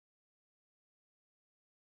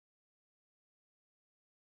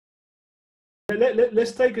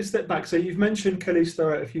Let's take a step back. So you've mentioned Kelly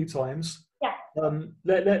Starrett a few times. Yeah. I'm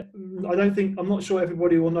not sure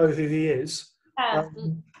everybody will know who he is. Uh,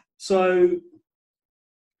 So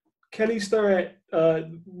Kelly Starrett,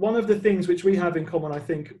 one of the things which we have in common, I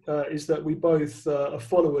think, is that we both are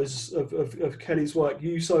followers of Kelly's work.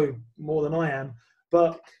 You so more than I am.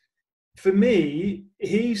 But for me,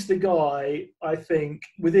 he's the guy, I think,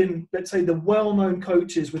 within, let's say, the well-known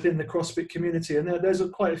coaches within the CrossFit community, and there's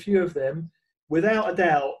quite a few of them, without a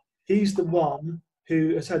doubt, he's the one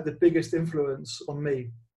who has had the biggest influence on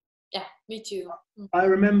me. Yeah, me too. I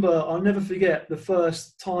remember, I'll never forget the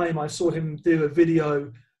first time I saw him do a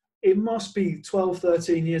video. It must be 12,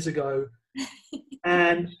 13 years ago.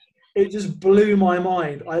 And it just blew my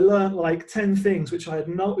mind. I learned like 10 things which I had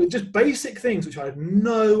just basic things which I had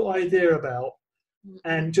no idea about.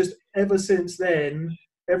 And just ever since then,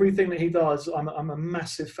 everything that he does, I'm a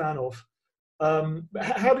massive fan of.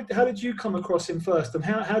 How did you come across him first, and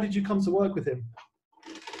how did you come to work with him?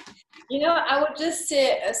 I would just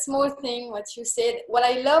say a small thing, what you said. What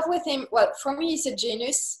I love with him, well, for me, he's a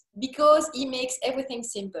genius because he makes everything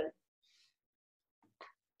simple.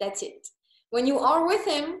 That's it. When you are with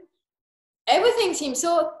him, everything seems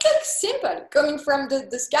so simple coming from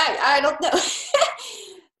the sky. I don't know.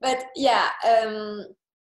 But yeah,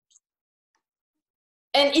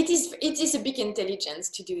 and it is a big intelligence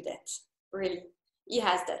to do that. Really, he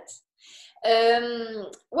has that.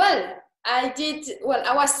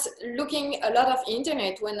 I was looking a lot of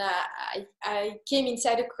internet when I came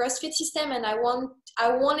inside the CrossFit system, and I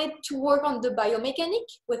wanted to work on the biomechanic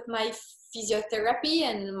with my physiotherapy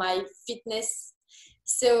and my fitness.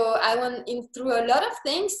 So I went in through a lot of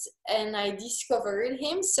things, and I discovered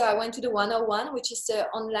him. So I went to the 101, which is an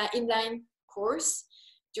inline course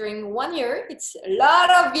during 1 year. It's a lot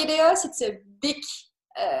of videos. It's a big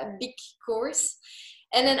course.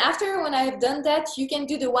 And then after, when I have done that, you can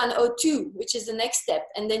do the 102, which is the next step.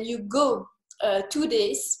 And then you go 2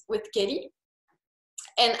 days with Kelly.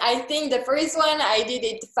 And I think the first one, I did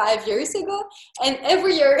it 5 years ago. And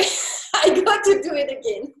every year I got to do it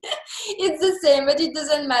again. It's the same, but it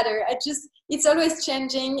doesn't matter. It's always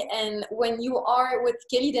changing. And when you are with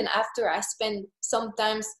Kelly, then after I spend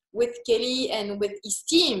sometimes with Kelly and with his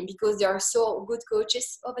team, because they are so good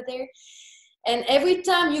coaches over there. And every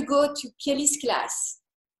time you go to Kelly's class,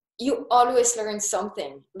 you always learn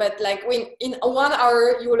something. But like in 1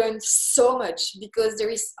 hour, you learn so much, because there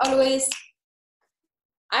is always,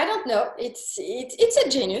 I don't know, it's a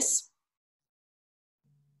genius.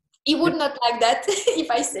 He would not like that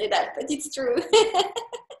if I say that, but it's true.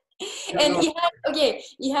 And he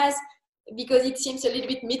has, because it seems a little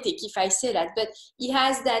bit mythic if I say that, but he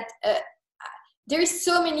has that, there is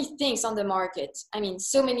so many things on the market. I mean,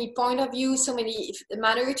 so many point of view, so many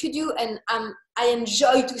manner to do, and I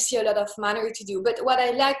enjoy to see a lot of manner to do. But what I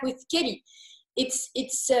like with Kelly,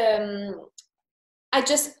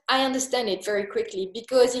 I understand it very quickly,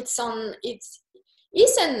 because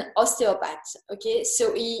he's an osteopath, okay?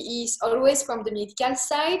 So he's always from the medical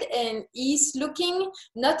side, and he's looking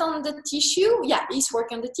not on the tissue. Yeah, he's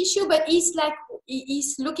working on the tissue, but he's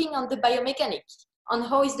looking on the biomechanic, on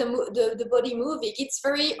how is the body moving. It's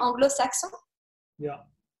very Anglo-Saxon. Yeah.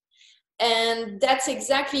 And that's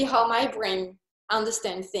exactly how my brain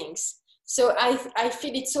understands things. So I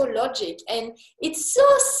feel it's so logic, and it's so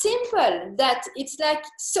simple that it's like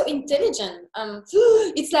so intelligent.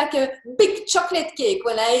 It's like a big chocolate cake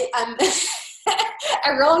when I'm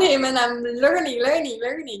around him, and I'm learning.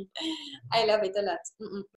 I love it a lot.